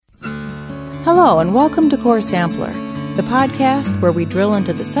Hello and welcome to Core Sampler, the podcast where we drill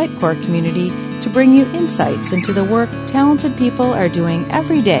into the Sitecore community to bring you insights into the work talented people are doing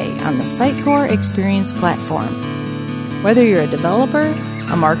every day on the Sitecore Experience platform. Whether you're a developer,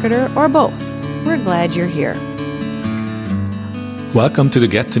 a marketer, or both, we're glad you're here. Welcome to the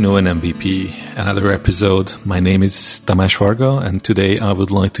Get to Know an MVP, another episode. My name is Tamás Varga, and today I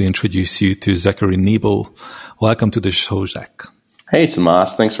would like to introduce you to Zachary Nebel. Welcome to the show, Zach. Hey,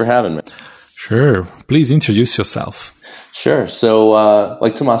 Tamás. Thanks for having me. Sure. Please introduce yourself. Sure. So,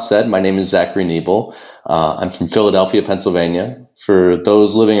 like Tamás said, my name is Zachary Nebel. I'm from Philadelphia, Pennsylvania. For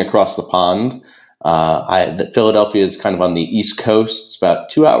those living across the pond, Philadelphia is kind of on the East Coast. It's about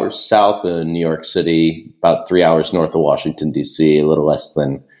 2 hours south of New York City, about 3 hours north of Washington, D.C., a little less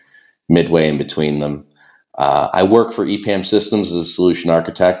than midway in between them. I work for EPAM Systems as a solution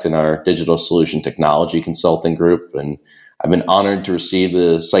architect in our digital solution technology consulting group, and I've been honored to receive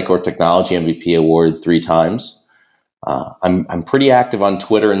the Sitecore Technology MVP Award 3 times. I'm pretty active on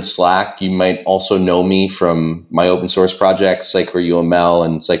Twitter and Slack. You might also know me from my open source projects, Sitecore UML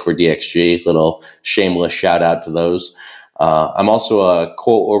and Sitecore DXG. Little shameless shout out to those. I'm also a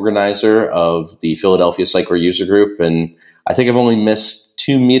co-organizer of the Philadelphia Sitecore user group, and I think I've only missed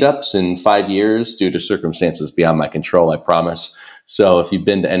 2 meetups in 5 years due to circumstances beyond my control, I promise. So if you've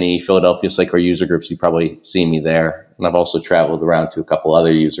been to any Philadelphia Sitecore user groups, you probably see me there. And I've also traveled around to a couple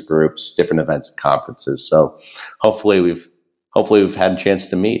other user groups, different events and conferences. So hopefully we've had a chance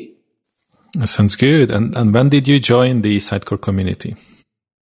to meet. That sounds good. And when did you join the Sitecore community?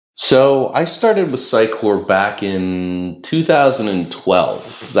 So I started with Sitecore back in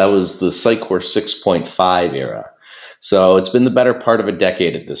 2012. That was the Sitecore 6.5 era. So it's been the better part of a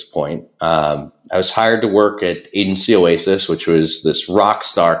decade at this point. I was hired to work at Agency Oasis, which was this rock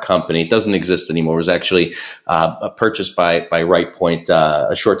star company. It doesn't exist anymore. It was actually purchased by Rightpoint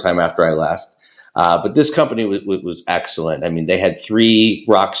a short time after I left. But this company was excellent. I mean, they had 3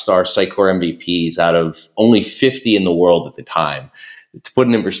 rock star Sitecore MVPs out of only 50 in the world at the time. To put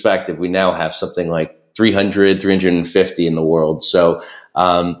it in perspective, we now have something like 300, 350 in the world. So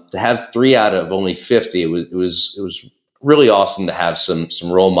to have 3 out of only 50, it was really awesome to have some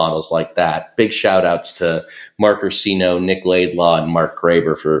role models like that. Big shout outs to Mark Ursino, Nick Laidlaw, and Mark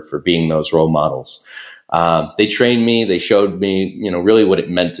Graber for being those role models. They trained me, they showed me, really what it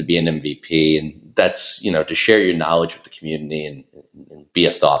meant to be an MVP, and that's, to share your knowledge with the community and be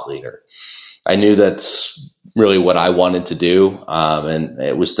a thought leader. I knew that's really what I wanted to do, and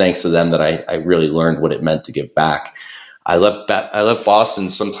it was thanks to them that I really learned what it meant to give back. I left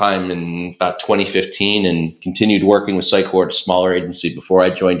Boston sometime in about 2015 and continued working with Sitecore at a smaller agency before I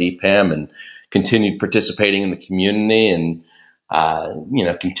joined EPAM, and continued participating in the community and,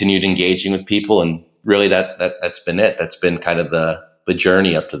 continued engaging with people. And really that's been it. That's been kind of the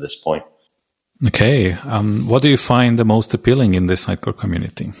journey up to this point. Okay. What do you find the most appealing in the Sitecore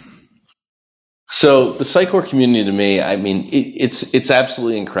community? So the Sitecore community to me, I mean, it's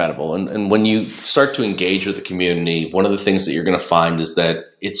absolutely incredible. And when you start to engage with the community, one of the things that you're going to find is that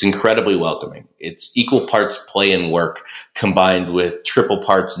it's incredibly welcoming. It's equal parts play and work combined with triple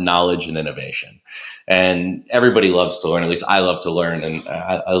parts knowledge and innovation. And everybody loves to learn. At least I love to learn, and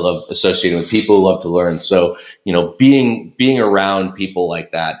I love associating with people who love to learn. So, being around people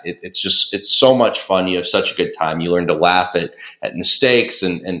like that, it's so much fun. You have such a good time. You learn to laugh at mistakes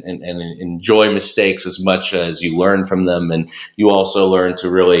and enjoy mistakes as much as you learn from them. And you also learn to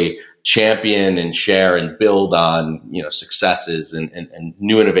really champion and share and build on, successes and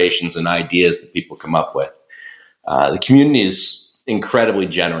new innovations and ideas that people come up with. The community is incredibly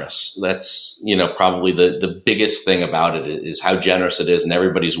generous. That's, probably the biggest thing about it is how generous it is, and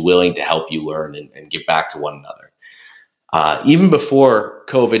everybody's willing to help you learn and give back to one another. Even before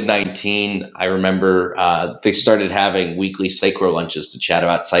COVID-19, I remember they started having weekly Sitecore lunches to chat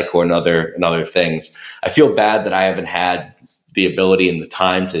about Sitecore and other things. I feel bad that I haven't had the ability and the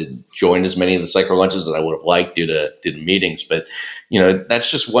time to join as many of the Sitecore lunches that I would have liked due to meetings. But, that's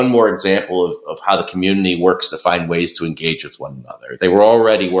just one more example of how the community works to find ways to engage with one another. They were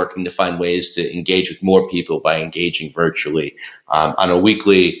already working to find ways to engage with more people by engaging virtually on a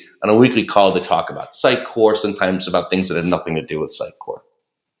weekly call to talk about Sitecore, sometimes about things that had nothing to do with Sitecore.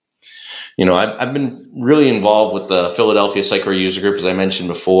 I've been really involved with the Philadelphia Sitecore user group, as I mentioned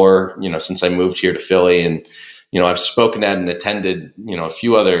before, since I moved here to Philly. And I've spoken at and attended, a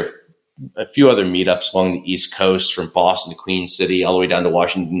few other meetups along the East Coast, from Boston to Queen City, all the way down to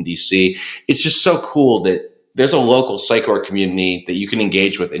Washington, D.C. It's just so cool that there's a local Sitecore community that you can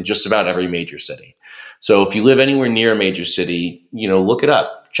engage with in just about every major city. So if you live anywhere near a major city, look it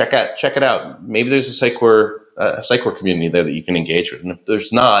up, check it out. Maybe there's a Sitecore Sitecore community there that you can engage with. And if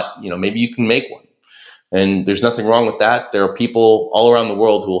there's not, maybe you can make one. And there's nothing wrong with that. There are people all around the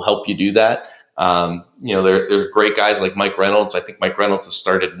world who will help you do that. There are great guys like Mike Reynolds. I think Mike Reynolds has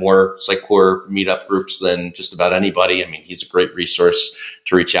started more Sitecore meetup groups than just about anybody. I mean, he's a great resource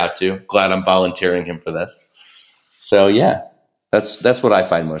to reach out to. Glad I'm volunteering him for this. So yeah, that's what I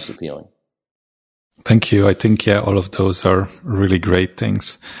find most appealing. Thank you. I think, all of those are really great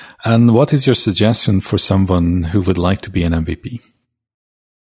things. And what is your suggestion for someone who would like to be an MVP?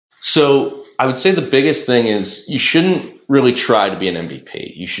 So I would say the biggest thing is you shouldn't really try to be an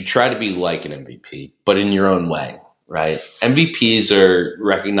MVP. You should try to be like an MVP, but in your own way, right? MVPs are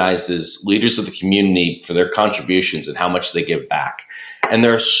recognized as leaders of the community for their contributions and how much they give back. And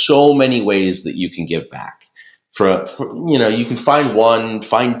there are so many ways that you can give back. You can find one,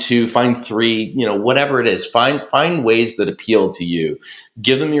 find two, find three, whatever it is, find ways that appeal to you.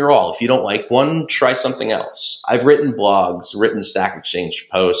 Give them your all. If you don't like one, try something else. I've written blogs, written Stack Exchange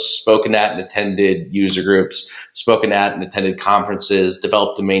posts, spoken at and attended user groups, spoken at and attended conferences,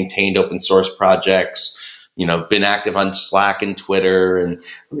 developed and maintained open source projects, been active on Slack and Twitter and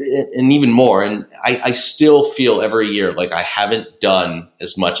even more. And I still feel every year like I haven't done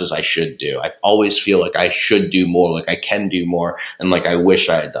as much as I should do. I always feel like I should do more, like I can do more, and like I wish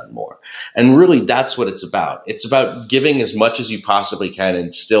I had done more. And really, that's what it's about. It's about giving as much as you possibly can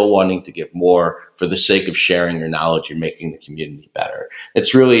and still wanting to give more for the sake of sharing your knowledge and making the community better.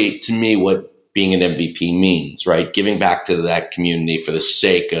 It's really, to me, what being an MVP means, right? Giving back to that community for the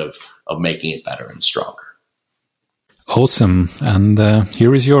sake of making it better and stronger. Awesome. And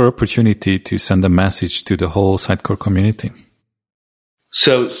here is your opportunity to send a message to the whole Sitecore community.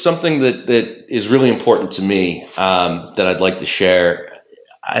 So something that is really important to me that I'd like to share,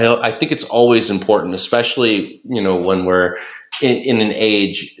 I think it's always important, especially, when we're in an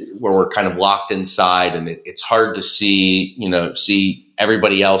age where we're kind of locked inside and it's hard to see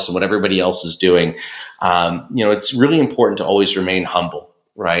everybody else and what everybody else is doing. It's really important to always remain humble.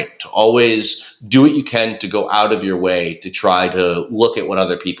 Right. To always do what you can to go out of your way to try to look at what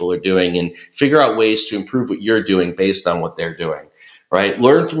other people are doing and figure out ways to improve what you're doing based on what they're doing. Right.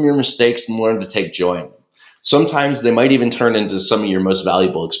 Learn from your mistakes and learn to take joy in them. Sometimes they might even turn into some of your most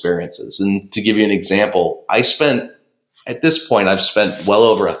valuable experiences. And to give you an example, I've spent well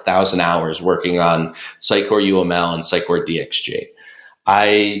over 1,000 hours working on Sitecore UML and Sitecore DXG.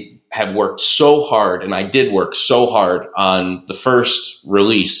 I have worked so hard, and I did work so hard on the first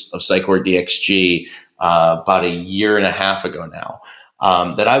release of Sitecore DXG about a year and a half ago now,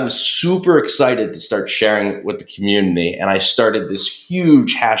 that I was super excited to start sharing it with the community, and I started this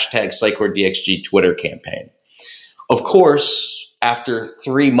huge hashtag Sitecore DXG Twitter campaign. Of course, after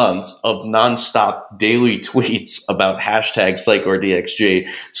 3 months of nonstop daily tweets about hashtag Sitecore DXG,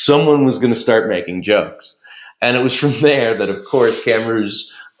 someone was going to start making jokes. And it was from there that, of course,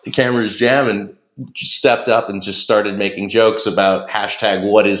 Cameroos Jamming stepped up and just started making jokes about hashtag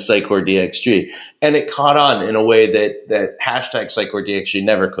what is Sitecore DXG. And it caught on in a way that hashtag Sitecore DXG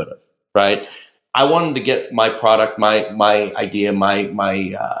never could have, right? I wanted to get my product, my idea, my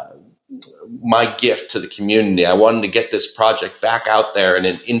gift to the community. I wanted to get this project back out there and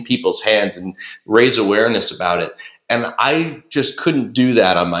in people's hands and raise awareness about it. And I just couldn't do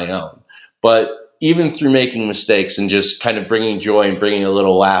that on my own. But even through making mistakes and just kind of bringing joy and bringing a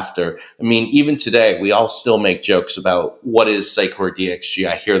little laughter. I mean, even today, we all still make jokes about what is Sitecore DXG.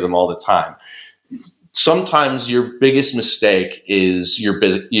 I hear them all the time. Sometimes your biggest mistake is your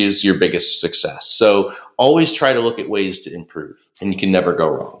biggest success. So always try to look at ways to improve, and you can never go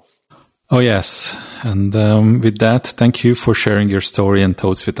wrong. Oh, yes. And with that, thank you for sharing your story and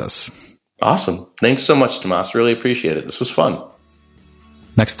thoughts with us. Awesome. Thanks so much, Tomas. Really appreciate it. This was fun.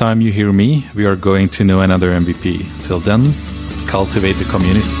 Next time you hear me, we are going to know another MVP. Till then, cultivate the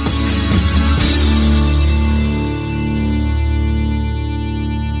community.